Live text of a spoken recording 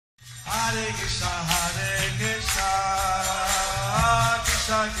Krishna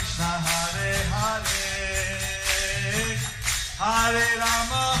Krishna Hare Hare Hare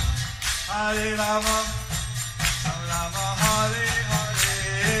Rama Rama Hare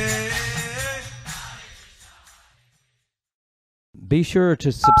Hare. Be sure to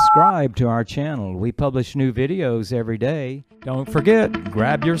subscribe to our channel. We publish new videos every day. Don't forget,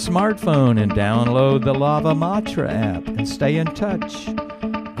 grab your smartphone and download the Lava Matra app and stay in touch.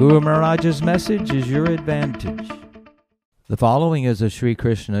 Guru Maharaj's message is your advantage. The following is a Sri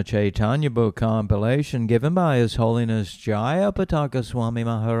Krishna Chaitanya book compilation given by His Holiness Jaya Pataka Swami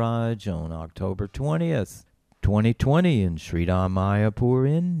Maharaj on October 20th, 2020 in Sridham, Mayapur,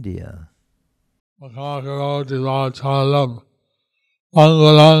 India.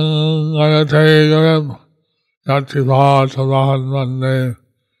 Mangalang Ayategaram Yattivatavan Vande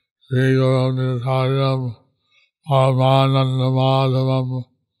Sri Guru Nilacala Paramananda Madhavam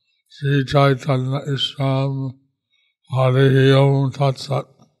Sri Chaitanya Islam Hare Om Tat Sat.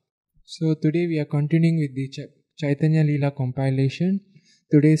 So today we are continuing with the Chaitanya Leela compilation.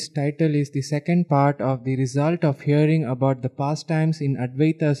 Today's title is the second part of the result of hearing about the pastimes in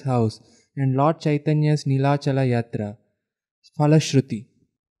Advaita's house and Lord Chaitanya's Nilacala Yatra. ফলশ্রুতি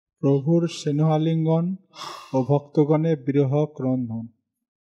প্রভুর স্নেহালিঙ্গন ও ভক্তগণের বিরহ ক্রন্দন।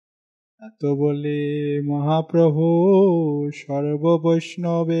 এত বলে মহাপ্রভু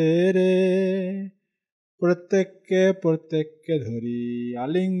সর্ববৈষ্ণবেরে প্রত্যেককে ধরি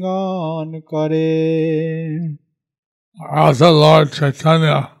আলিঙ্গন করে। After Lord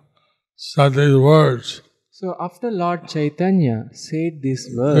Chaitanya said these words, So after Lord Chaitanya said these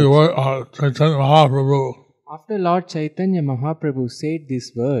words, Chaitanya Mahaprabhu, after Lord Chaitanya Mahaprabhu said these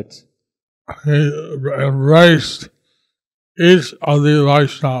words, he embraced each of the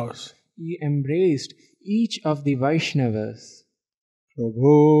Vaishnavas. He embraced each of the Vaishnavas.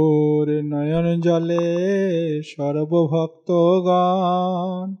 প্রভুর নয়ন জলে সর্বভক্তগণ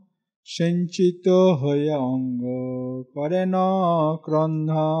সিঞ্চিত হইয়া অঙ্গ করেন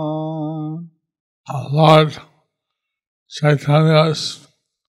ক্রন্দন। Lord Chaitanya's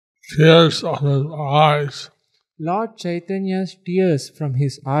tears of his eyes, Lord Chaitanya's tears from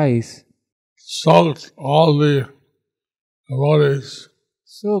his eyes soaked all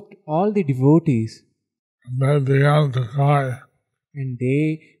the devotees, and they began to cry. And they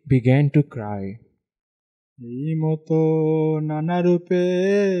began to cry. এই মতো নানা রূপে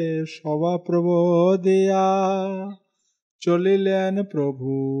সভা প্রবোধিয়া চলিলেন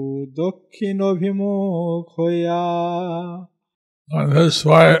প্রভু দক্ষিণ অভিমুখ হইয়া। In this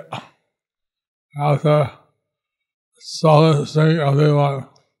way, after solacing everyone,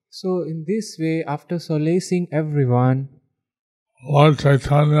 So in this way, after solacing everyone, Lord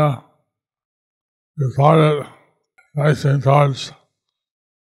Chaitanya departed facing towards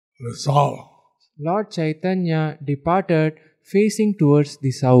the south. Lord Chaitanya departed facing towards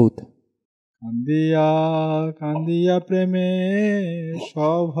the south. কান্দিয়া কান্দিয়া প্রেমে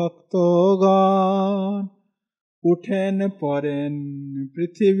সভক্তগণ উঠেন পরেন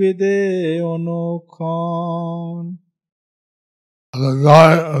পৃথিবীতে অনুক্ষণ।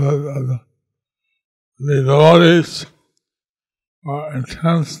 The devotees are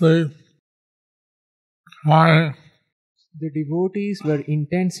intensely crying. The devotees were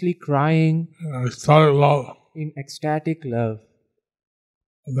intensely crying in ecstatic love.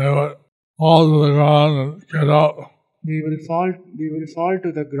 They would fall to the ground and get up. They will fall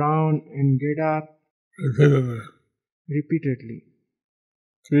to the ground and get up repeatedly.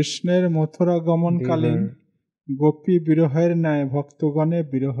 কৃষ্ণের মথুরা গমনকালীন গোপী বিরহের ন্যায় ভক্তগণে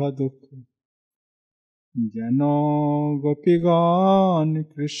বিরহ দুঃখ। যেন গোপীগণ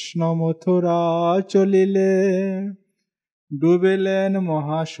কৃষ্ণ মথুরা চলিলে ডুবিলেন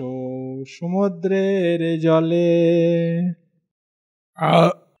মহাশোক সমুদ্রের জলে।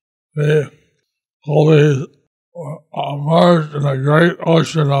 The holies emerged in a great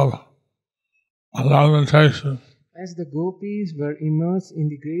ocean of lamentation. As the gopis were immersed in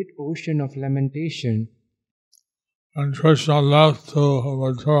the great ocean of lamentation, and Krishna left to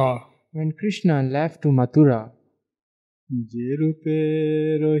Mathura, when Krishna left to Mathura, যে রূপে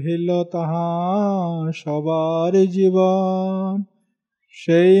রহিল তাহা সবার জীবন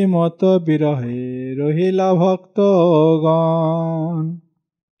সেই মত বিরহে রহিলা ভক্তগণ।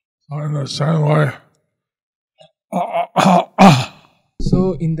 in the same way, so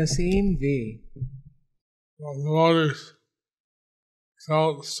in the same way, the devotees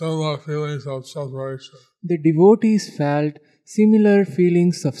felt similar feelings of separation. The devotees felt similar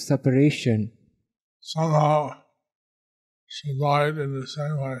feelings of separation. Somehow survived in the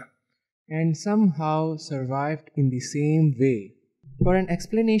same way. And somehow survived in the same way. For an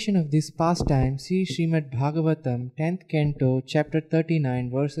explanation of this pastime, see Srimad Bhagavatam, 10th Canto, chapter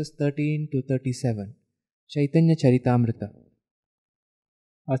 39, verses 13 to 37. Chaitanya Charitamrita.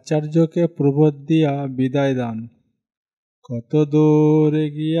 আচার্যকে প্রবোধ দিয়া বিদায় দান কত দূরে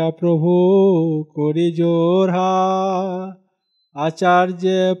গিয়া প্রভু করি জোরহা আচার্য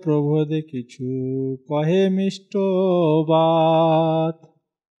প্রবোধ কিছু কহে মিষ্ট Baat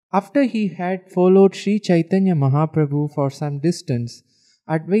After he had followed Sri Chaitanya Mahaprabhu for some distance,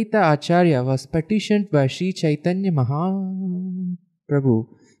 Advaita Acharya was petitioned by Sri Chaitanya Mahaprabhu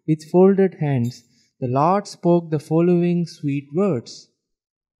with folded hands. The Lord spoke the following sweet words.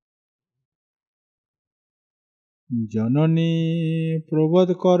 জননী প্রবোধ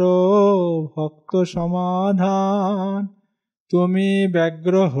করো ভক্ত সমাধান তুমি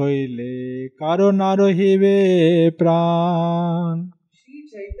ব্যগ্র হইলে কারণ রহিবে প্রাণ Sri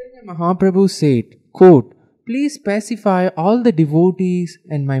Chaitanya Mahaprabhu said, quote, "Please pacify all the devotees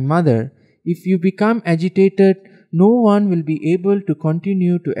and my mother. If you become agitated, no one will be able to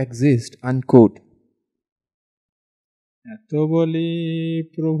continue to exist." Unquote. এত বলি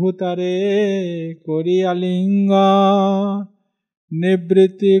প্রভু তারে করিয়া লিঙ্গন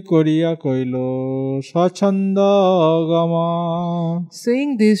নিবৃত্তি করিয়া কইল স্বচ্ছন্দ গমন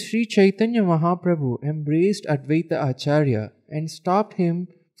Saying this, Sri Chaitanya Mahaprabhu embraced Advaita Acharya and stopped him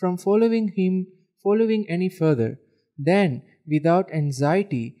from following any further. Then, without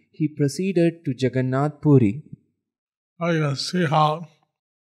anxiety, he proceeded to Jagannath Puri. You can see how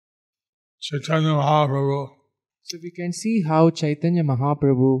Chaitanya Mahaprabhu So we can see how Chaitanya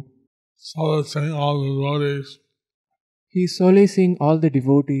Mahaprabhu, solacing all the devotees, he is solacing all the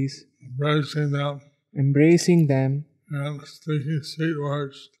devotees, embracing them, and speaking sweet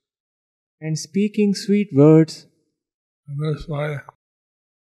words. And speaking sweet words. And this way,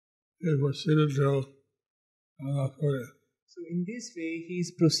 he proceeded to Jagannath Puri. So in this way, he is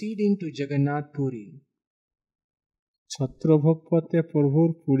proceeding to Jagannath Puri. Chhatrabhog পথে প্রভুর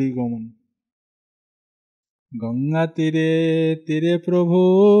পুরী গমন গঙ্গা তীরে তীরে প্রভু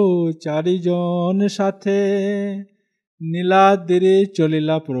চারিজন সাথে নীলাদ্রি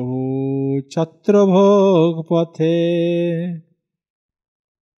চলিলা প্রভু ছত্রভোগ পথে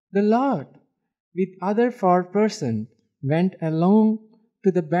The Lord, with other 4 persons, went along to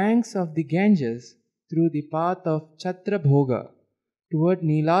the banks of the Ganges through the path of Chhatrabhoga toward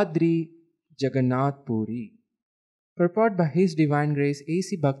Niladri Jagannath Puri. Purport by His Divine Grace A.C.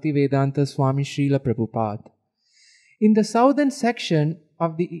 Bhaktivedanta Swami Srila Prabhupada. In the southern section of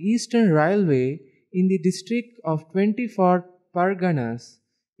the Eastern Railway in the district of 24 Parganas,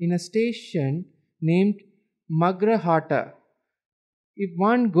 in a station named Magrahata, if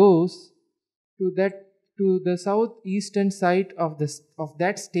one goes to the southeastern side of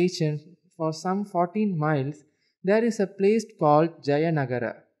that station for some 14 miles, there is a place called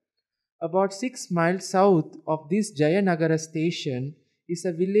Jayanagara. About 6 miles south of this Jayanagara station is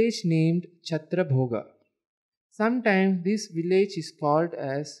a village named Chhatrabhoga. Sometimes this village is called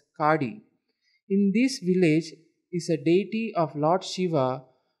as Kadi. In this village is a deity of Lord Shiva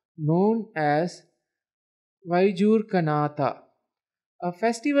known as Vaijurkanatha. A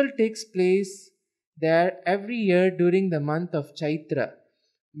festival takes place there every year during the month of Chaitra,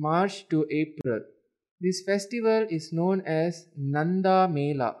 March to April. This festival is known as Nanda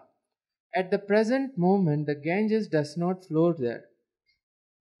Mela. At the present moment, the Ganges does not flow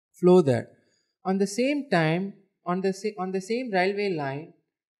there. On the same time, on the same railway line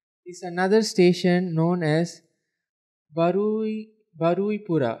is another station known as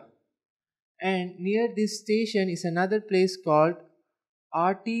Baruipura, and near this station is another place called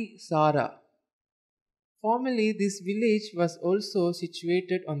Arti Sara. Formerly, this village was also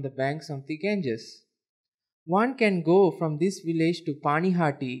situated on the banks of the Ganges. One can go from this village to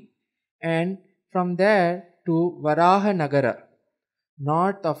Panihati and from there to Varahanagara,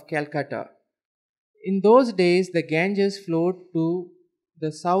 north of Calcutta. In those days, the Ganges flowed to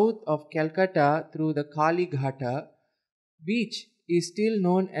the south of Calcutta through the Kali Ghata, which is still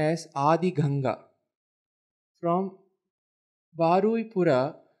known as Adi Ganga. From Baruipura,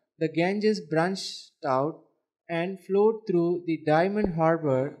 the Ganges branched out and flowed through the Diamond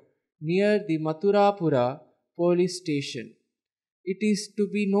Harbour near the Mathurapura police station. It is to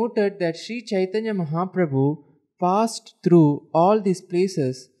be noted that Sri Chaitanya Mahaprabhu passed through all these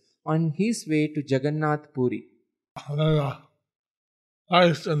places on his way to Jagannath Puri.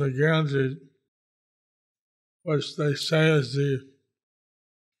 Ice in the Ganges, which they say is the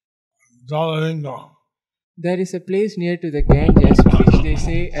Jalalinga. There is a place near to the Ganges which they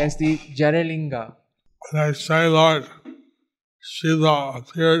say as the Jaralinga. They say Lord Shiva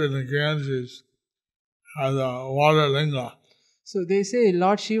appeared in the Ganges as a water linga. So they say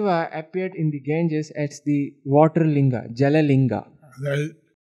Lord Shiva appeared in the Ganges as the water linga, Jala linga. They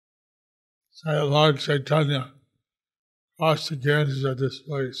say Lord Chaitanya crossed the Ganges at this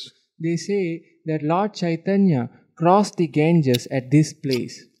place. They say that Lord Chaitanya crossed the Ganges at this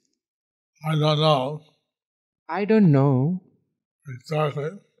place. I don't know I don't know exactly.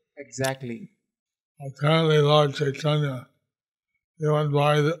 exactly. Apparently Lord Chaitanya, he went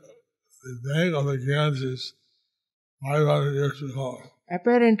by the bank of the Ganges 500 years ago.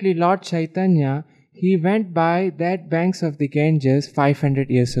 Apparently Lord Chaitanya, he went by that banks of the Ganges 500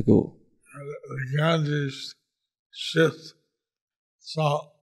 years ago. The Ganges shift south.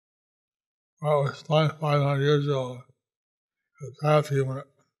 Well, it was 500 years ago. The path he went.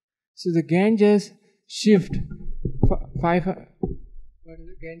 So the Ganges shift 500. What is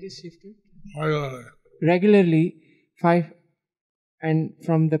it? Ganges shifted regularly 5, and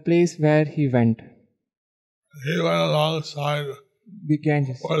from the place where he went. He went alongside The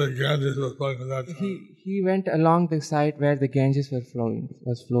Ganges. where the Ganges was flowing at that time. He went along the side where the Ganges was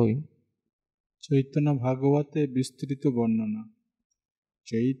flowing. Chaitanya ভাগবতে বিস্তৃত বর্ণনা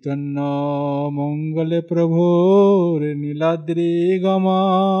চৈতন্য মঙ্গলে প্রভুর নীলাদ্রি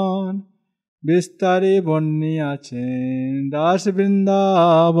গমন বিস্তারে বর্ণিয়াছেন Das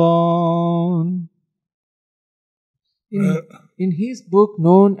Vrindavan In his book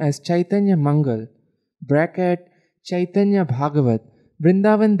known as Chaitanya Mangal, Chaitanya Bhagavat,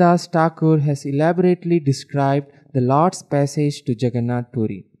 Vrindavan Das Thakur has elaborately described the Lord's passage to Jagannath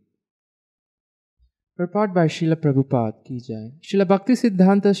Puri. Purport by Srila Prabhupada Ki Jai. Srila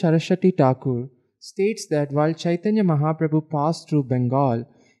Bhaktisiddhanta Saraswati Thakur states that while Chaitanya Mahaprabhu passed through Bengal,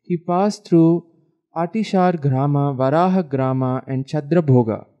 he passed through Atishar Grama, Varaha Grama and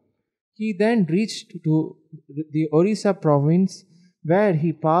Chadrabhoga. He then reached to the Orissa province where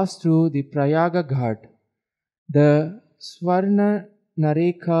he passed through the Prayaga Ghat, the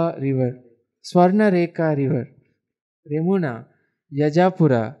Swarnareka River, Remuna,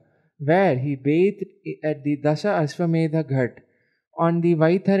 Yajapura, where he bathed at the Dasha Ashwamedha Ghat, on the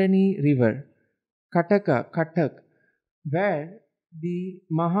Vaitharani River, Katak, where the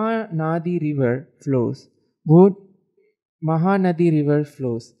Mahanadi River flows,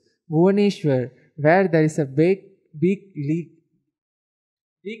 Bhuvaneshwar, where there is a big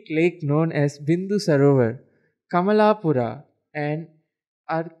lake known as Bindu Sarovar, Kamalapura and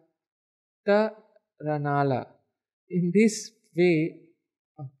Artharanala. In this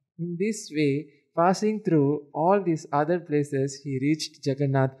way, passing through all these other places, he reached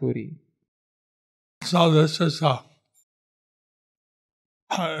Jagannath Puri. So this is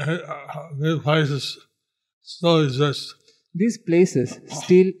these places still exist. These places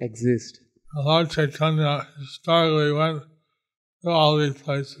still exist. Lord Chaitanya historically went to all these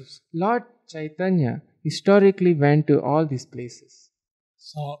places. Lord Chaitanya historically went to all these places.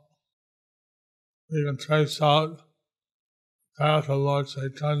 So we can trace out the path of Lord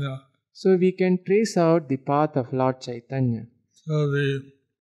Chaitanya So we can trace out the path of Lord Chaitanya to the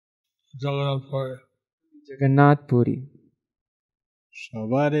Jagannath Puri. Jagannath Puri.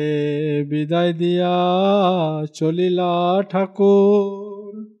 সবারে বিদায় দিয়া চলিলা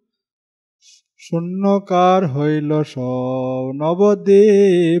ঠাকুর শূন্যকার হইল সব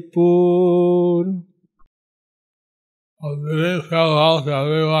নবদ্বীপুর They farewell to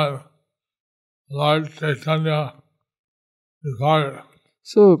everyone. Lord Chaitanya departed.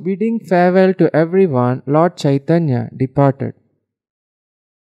 So bidding farewell to everyone, Lord Chaitanya departed.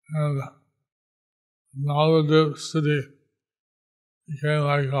 And Navadvip city became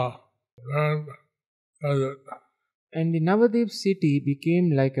like a barren desert. And the Navadvip city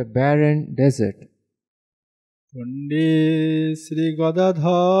became like a barren desert. পণ্ডিত শ্রী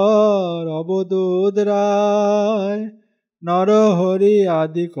গদাধর অবধূত রায় নরহরি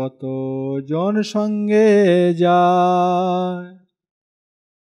আদি কত জন সঙ্গে যায়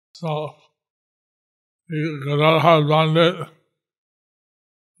So Gadadhar Pandit,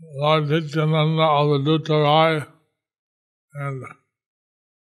 Lord Nityananda Avadhuta Rai, and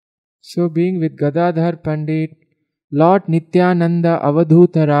So being with Gadadhar Pandit, Lord Nityananda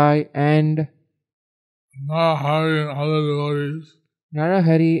Avadhuta Rai and Narahari and other devotees,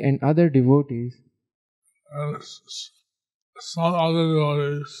 Narahari and other devotees, and some other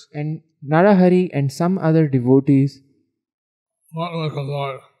devotees and Narahari and some other devotees went with the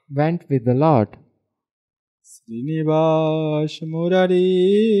Lord. went with the Lord. Srinivas Murari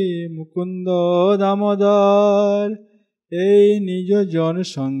Mukunda Damodar এই নিজ জন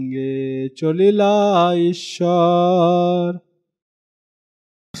সঙ্গে চলিলা ঈশ্বর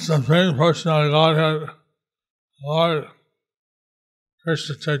Supreme Personality of Godhead, Lord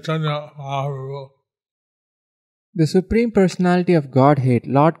Krishna Chaitanya Mahaprabhu. The Supreme Personality of Godhead,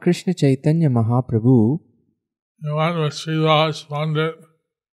 Lord Krishna Chaitanya Mahaprabhu, he went with Srivas Pandit,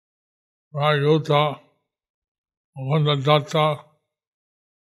 Rayuta, Mukunda Datta,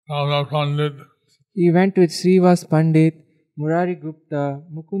 Ramana Pandit, he went with Srivas Pandit, Murari Gupta,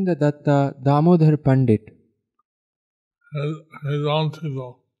 Mukunda Datta, Damodhar Pandit, his own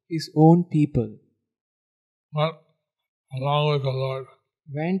people, his own people, went along with the Lord.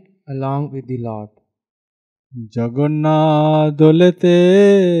 went along with the Lord. Jagannath দোলেতে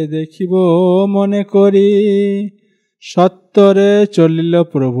দেখিব মনে করি সত্তরে চলিল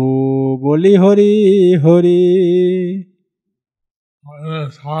প্রভু বলি Hari Hari In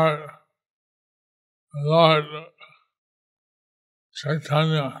his heart, the Lord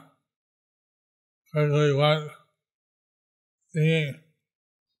Chaitanya quickly went singing.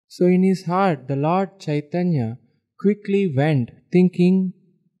 So in his heart, the Lord Chaitanya quickly went, thinking,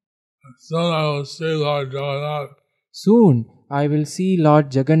 Soon I will see Lord Jagannath, soon I will see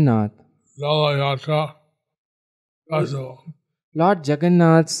Lord Jagannath, Nilacala Yatra festival. Lord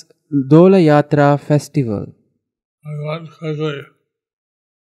Jagannath's Dola Yatra festival. I went quickly,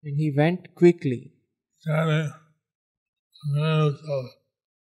 And he went quickly, chanting the names of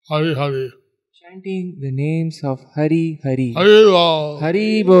Hari Hari. chanting the names of Hari Hari. Hari Bol.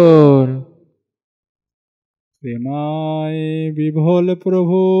 Hari Bol. প্রেমায় বিভোল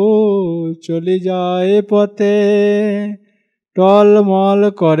প্রভু চলি যায় পথে টলমল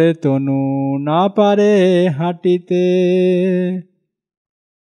করে তনু না পারে হাঁটিতে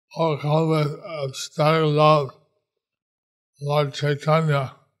Overcome with ecstatic love, Lord Chaitanya,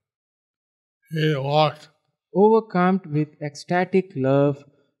 he walked Overcome with ecstatic love,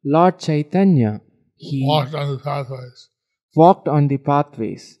 Lord Chaitanya, he walked on the pathways. walked on the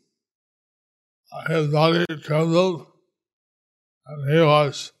pathways. His body trembled, and he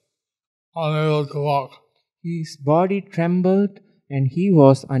was unable to walk. His body trembled and he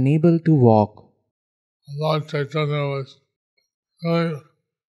was unable to walk. Lord Chaitanya was really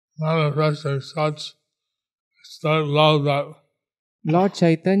manifesting such ecstatic love that Lord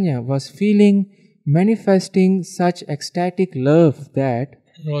Chaitanya was manifesting such ecstatic love that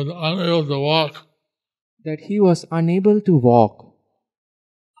he was unable to walk. he was unable to walk.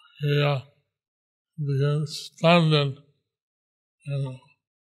 He became stunned in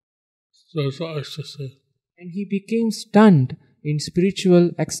spiritual ecstasy. And he became stunned in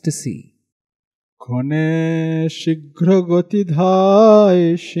spiritual ecstasy. ক্ষণে শীঘ্র গতি ধায়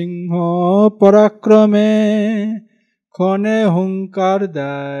সিংহ পরাক্রমে ক্ষণে হুঙ্কার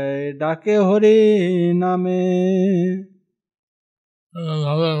দেয় ডাকে হরি নামে In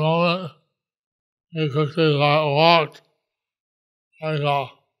another moment, he quickly walked like a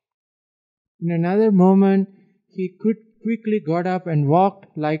In another moment, he quickly got up and walked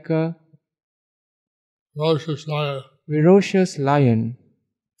like a ferocious lion. ferocious lion.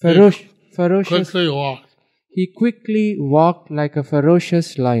 Ferocious. Quickly walked. He quickly walked like a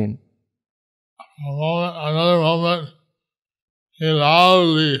ferocious lion. Another moment, he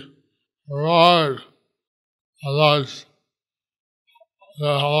loudly roared the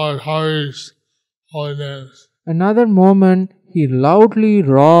Lord Hari's holy names. Another moment, he loudly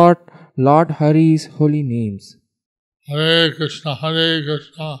roared Lord Hari's holy names. Hare Krishna,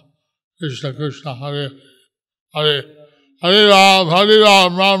 Krishna Krishna, Hare Hare, Hare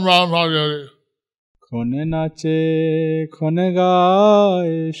Ram, Ram Ram, Hare Hare. ক্ষণে নাচে ক্ষণে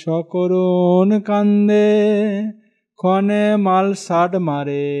গায় সকরুণ কান্দে ক্ষণে মাল সাড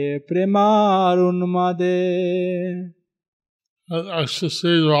মারে প্রেমার উন্মাদে His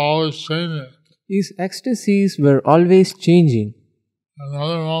ecstasies were always changing. His ecstasies were always changing.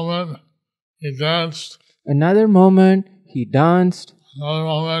 Another moment, he danced. Another moment, he danced. Another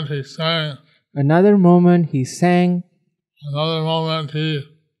moment, he sang. Another moment, he sang. Another moment, he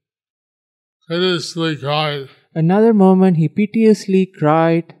piteously cried Another moment, he piteously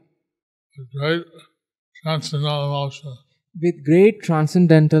cried with great transcendental emotion. with great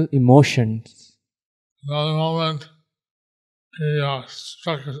transcendental emotions. Another moment, he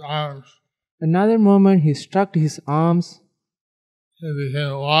struck his arms. Another moment, he struck his arms. He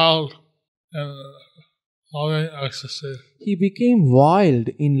became wild and loving ecstasy. He became wild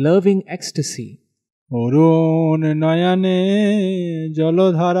in loving ecstasy. অরুণ নয়নে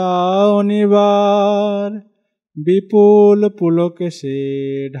জলধারা অনিবার বিপুল পুলকে সে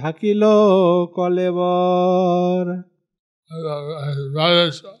ঢাকিল কলেবর His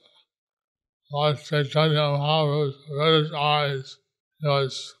reddish, Lord Chaitanya Mahaprabhu's reddish eyes, he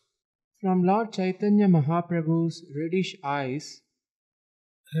was From Lord Chaitanya Mahaprabhu's reddish eyes,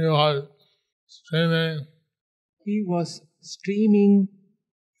 streaming he was streaming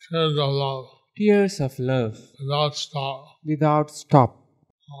tears of love. tears of love without stop. without stop.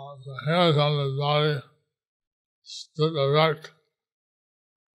 The hairs on his body stood erect.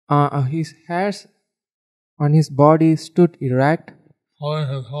 His hairs on his body stood erect,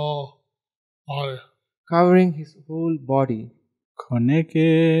 covering his whole body. ক্ষণেকে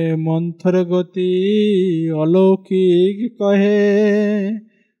মন্থর গতি অলৌকিক কহে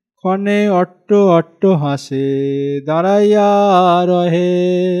ক্ষণে অট্ট অট্ট হাসে দাঁড়াইয়া রহে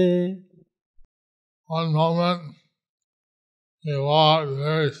One moment he walked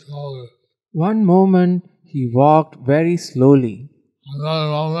very slowly. One moment he walked very slowly. Another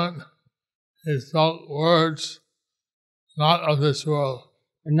moment he spoke words not of this world.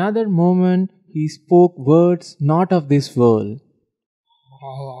 Another moment he spoke words not of this world.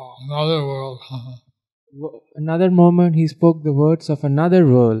 Another world. Another moment he spoke the words of another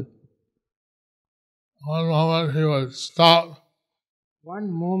world. One moment he would stop.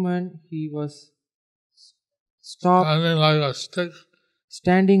 One moment he was stopped,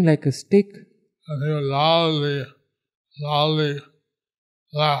 standing like a stick, and he would loudly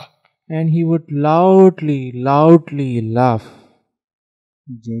laugh. And he would loudly laugh.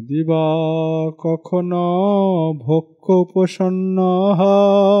 যদি বা কখনো ভক্ষ প্রসন্ন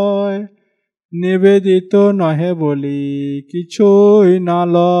হয় নিবেদিত নহে বলি কিছুই না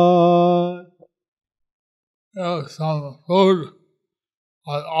লয় Some food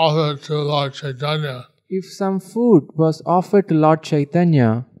was offered to Lord Chaitanya. If some food was offered to Lord Chaitanya,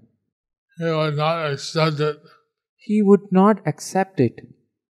 he would not accept it. He would not accept it.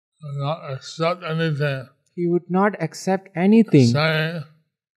 He would not accept anything. He would not accept anything. Saying,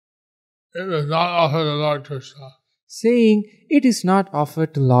 it is not offered to Lord Krishna. Saying, it is not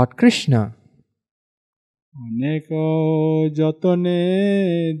offered to Lord Krishna. অনেক যতনে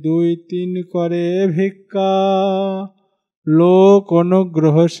দুই তিন করে ভিক্ষা লোক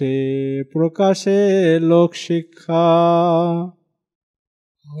অনুগ্রহ সে প্রকাশে লোক শিক্ষা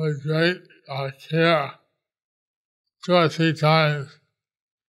With great care, 2 or 3 times.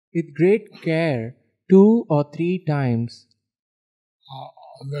 With great care, 2 or 3 times.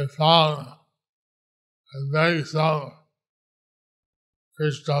 They found and begged some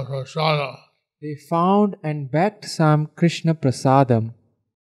Krishna prasada. They found and begged some Krishna prasadam.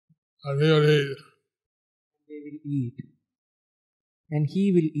 And he would eat. They will eat. And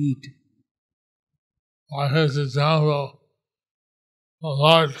he will eat. By his example, the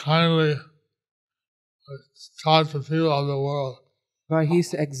Lord kindly taught the people of the world. By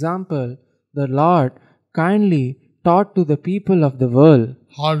his example, the Lord kindly taught to the people of the world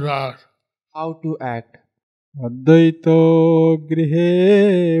how to act. অদ্বৈত গৃহে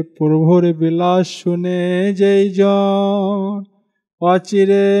প্রভুর বিলাস শুনে যেই জন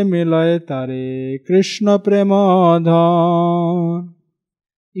অচিরে মিলয় তারে কৃষ্ণ প্রেম ধন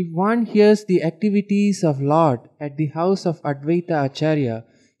If one hears the activities of Lord at the house of Advaita Acharya,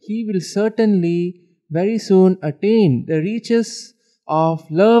 he will certainly very soon attain the reaches of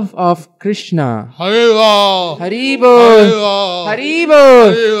love of Krishna. Haribol! Haribol!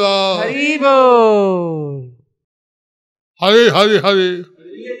 Haribol! Haribol! Hari Hari Hari!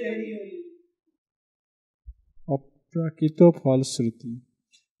 অপ্রাকৃত ফলশ্রুতি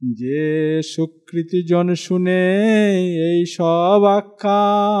যে সুকৃতি জন শুনে এই সব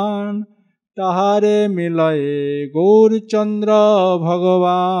আখ্যান তাহারে মিলয়ে গৌরচন্দ্র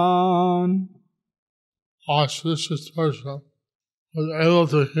ভগবান Auspicious person was able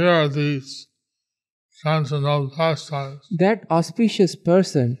to hear these transcendental pastimes. That auspicious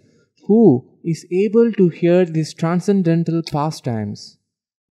person who is able to hear these transcendental pastimes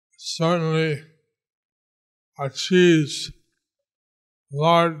certainly achieves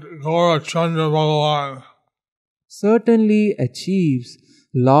Lord Gaurachandra Bhagavan. Certainly achieves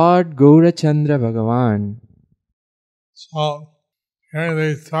Lord Gaurachandra Bhagavan. So, hearing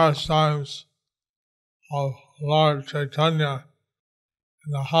these pastimes of Lord Chaitanya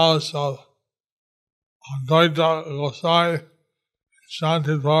in the house of Advaita Gosai in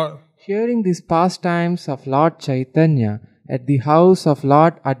Shantipur, Hearing these pastimes of Lord Chaitanya at the house of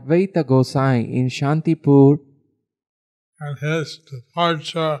Lord Advaita Gosai in Shantipur, and his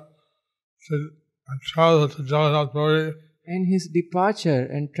departure and travel to Jagannath Puri, and his departure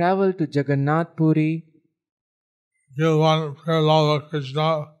and travel to Jagannath Puri, give one pure love of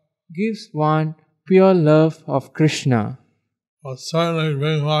Krishna, gives one pure love of Krishna. will certainly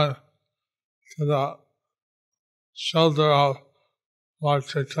bring one to the shelter of Lord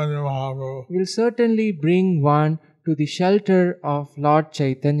Chaitanya Mahaprabhu. Will certainly bring one to the shelter of Lord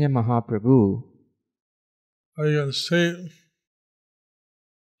Chaitanya Mahaprabhu. You can see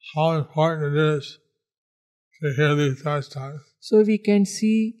how important it is to hear these pastimes. So we can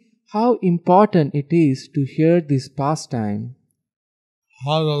see How important it is to hear this pastime.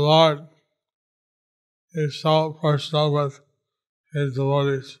 How the Lord is so personal with His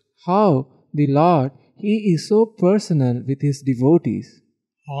devotees. How the Lord, He is so personal with His devotees.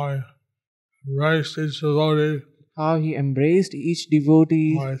 How He embraced each devotee. How He embraced each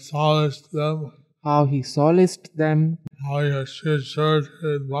devotee. How He solaced them. How He solaced them. How He assured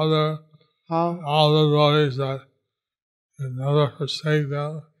His mother. How All the devotees that He never forsake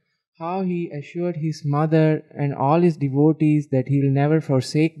them. How He assured His mother and all His devotees that He will never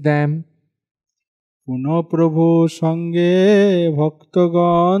forsake them. পুনঃ প্রভু সঙ্গে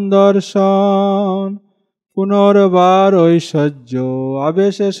ভক্তগণ দর্শন পুনর্বার ঐশ্বর্য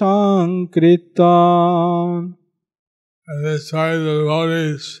আবেশে সংকীর্তন. And this way the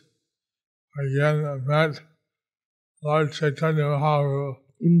devotees again met Lord Chaitanya Mahaprabhu.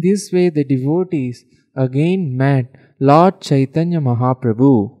 In this way, the devotees again met Lord Chaitanya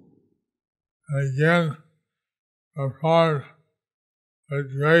Mahaprabhu And again performed with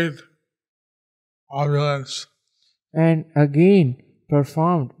great opulence and again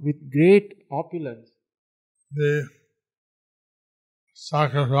performed with great opulence the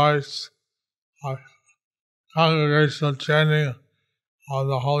sacrifice of congregational chanting of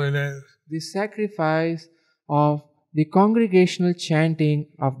the holy names. the sacrifice of the congregational chanting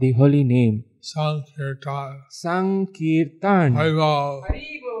of the holy name. Sankirtan. Sankirtan. Haribo.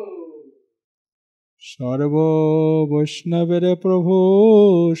 সর্ব বৈষ্ণবের প্রভু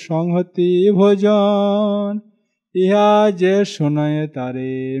সংহতি ভোজন ইহা যে শোনায়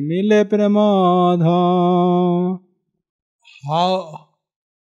তারে মিলে প্রেমধন. How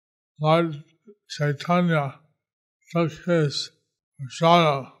Lord Chaitanya took his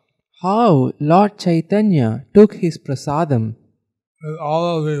prasada How Lord Chaitanya took his prasadam with all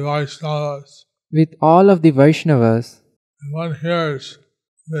of the Vaishnavas. with all of the Vaishnavas. And one hears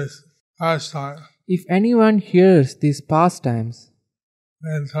this pastime. If anyone hears these pastimes,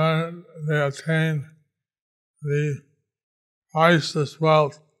 In turn, they attain the priceless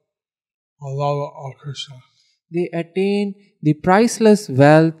wealth of love of Krishna. they attain the priceless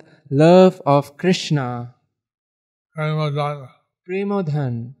wealth, love of Krishna, Premadana.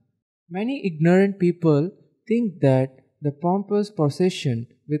 Premodhan. Many ignorant people think that the pompous procession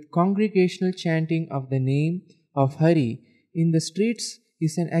with congregational chanting of the name of Hari in the streets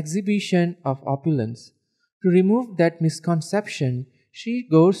is an exhibition of opulence. To remove that misconception, Sri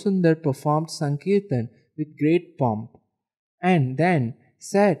Gaursundar performed Sankirtan with great pomp, and then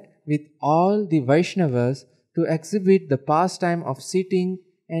sat with all the Vaishnavas to exhibit the pastime of sitting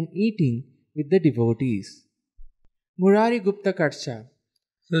and eating with the devotees. Murari Gupta Karcha.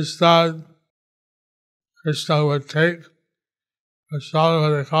 Just that Krishna would take prasadam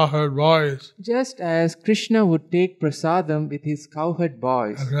with the cowherd boys Just as Krishna would take prasadam with his cowherd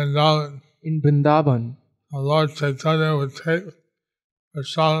boys in Vrindavan. in Vrindavan, The Lord Chaitanya would take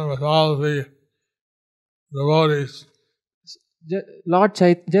prasadam with all the devotees.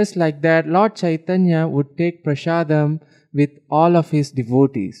 just like that, Lord Chaitanya would take prasadam with all of his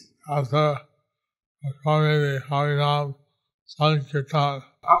devotees. After performing the Harinam Sankirtan.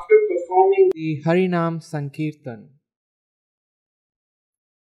 After performing the Harinam Sankirtan,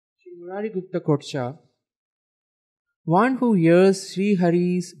 Shri Murari Gupta Kotsha, one who hears Sri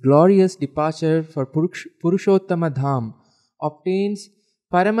Hari's glorious departure for Purushottama Dham obtains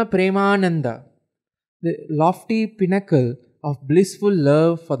Parama Premananda, the lofty pinnacle of blissful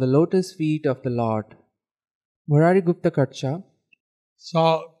love for the lotus feet of the Lord. Murari Gupta Kotsha.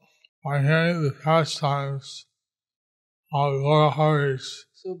 So, by hearing the pastimes of Gaura Haris,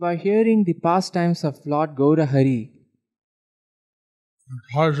 So by hearing the pastimes of Lord Gaurahari,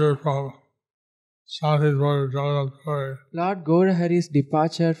 departure from Shantipur to Jagannath Puri, Lord Gaurahari's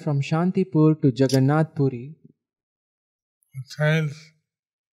departure from Shantipur to Jagannath Puri, attains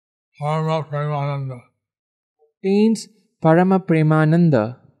Parama Premananda. obtains Parama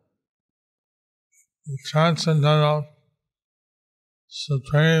Premananda, The transcendental,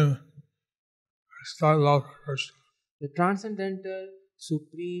 supreme, ecstatic love for Krishna. the transcendental,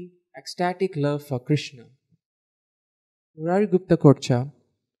 supreme, ecstatic love for Krishna. Murari Gupta Kotsha.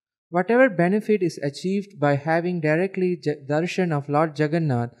 Whatever benefit is achieved by having directly darshan of Lord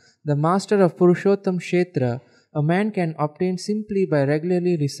Jagannath, the master of Purushottam Kshetra, a man can obtain simply by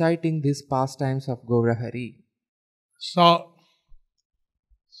regularly reciting these pastimes of Gaurahari. So,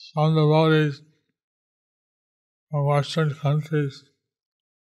 some devotees from Western countries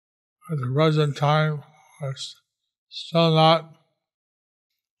at the present time are still not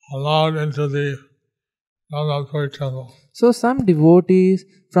allowed into the Jagannath temple. So some devotees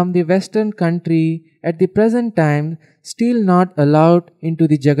from the western country at the present time still not allowed into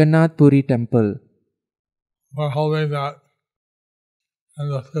the Jagannath Puri temple. We're hoping that in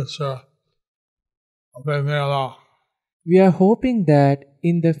the future they may allow. We are hoping that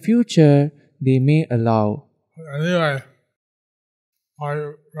in the future they may allow. But anyway, by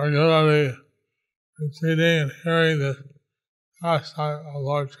regularly repeating and hearing the pastime of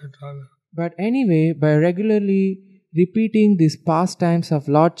Lord Chaitanya, But anyway, by regularly repeating these pastimes of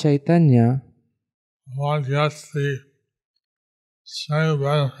Lord Chaitanya, one gets the same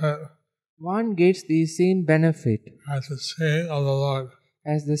benefit one gets the same benefit as the seeing of the Lord.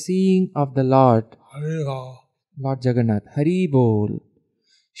 as the seeing of the Lord, Haribo. Lord Jagannath. Hari Bol.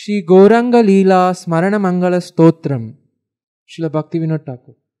 Shri Gauranga Leela Smarana Mangala Stotram. Srila Bhaktivinoda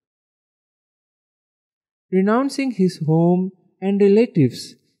Thakur. Renouncing his home and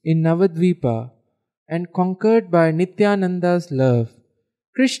relatives in Navadvipa and conquered by Nityananda's love,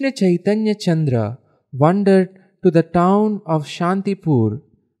 Krishna Chaitanya Chandra wandered to the town of Shantipur.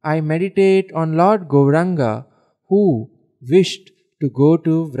 I meditate on Lord Gauranga, who wished to go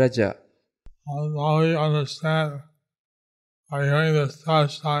to Vraja. Now we understand by hearing this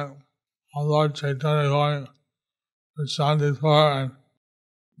pastime of Lord Chaitanya going to Shantipur and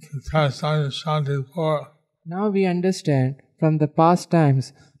the pastime of Shantipur. Now we understand from the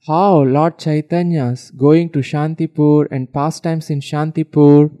pastimes how Lord Chaitanya's going to Shantipur and pastimes in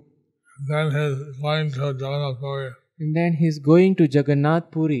Shantipur, Then his going to Jagannath Puri and then his going to Jagannath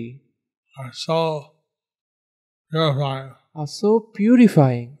Puri are so purifying are so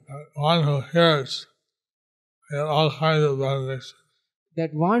purifying that one who hears get all kinds of benedictions.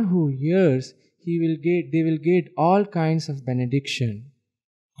 that one who hears they will get all kinds of benediction.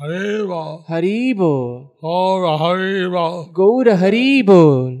 Haribo. Haribo, Gaura Haribo. Gaura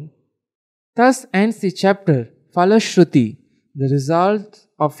Haribol. Thus ends the chapter Falashruti, the result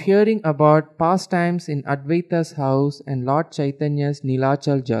of hearing about pastimes in Advaita's house and Lord Chaitanya's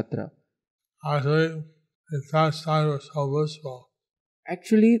Nilacala Yatra. Actually, the pastime was so blissful.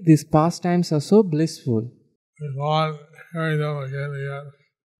 Actually, these pastimes are so blissful We want hearing them again and again.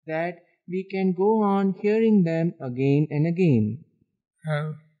 that we can go on hearing them again and again.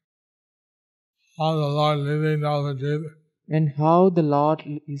 And how the Lord living Navadvip, And how the Lord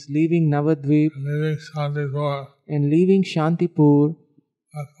is leaving Navadvip living Shantipur, and leaving Shantipur,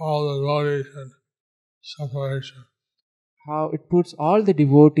 with all the devotees in separation. how it puts all the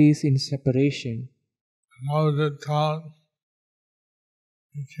devotees in separation. Navadvip town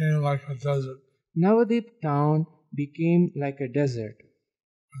became like a desert Navadvip town became like a desert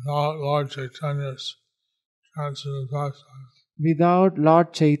without Lord Chaitanya's transcendental pastimes. without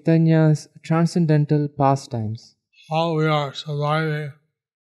Lord Chaitanya's transcendental pastimes. How we are surviving,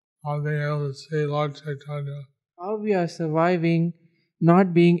 not being able to see Lord Chaitanya, How we are surviving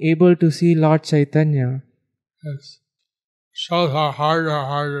not being able to see Lord Chaitanya. it shows how hard our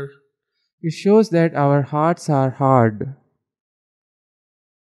heart is. It shows that our hearts are hard.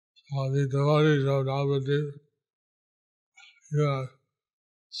 So the devotees of Navadvip, even a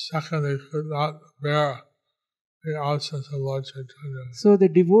second they could not bear the absence of Lord Chaitanya. So the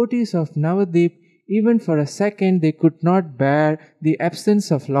devotees of Navadvip, even for a second, they could not bear the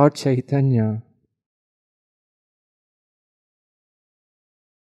absence of Lord Chaitanya.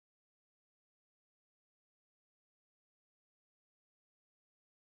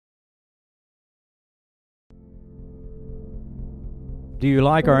 Do you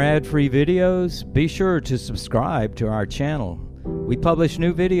like our ad-free videos? Be sure to subscribe to our channel. We publish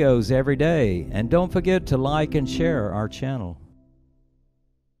new videos every day, and don't forget to like and share our channel.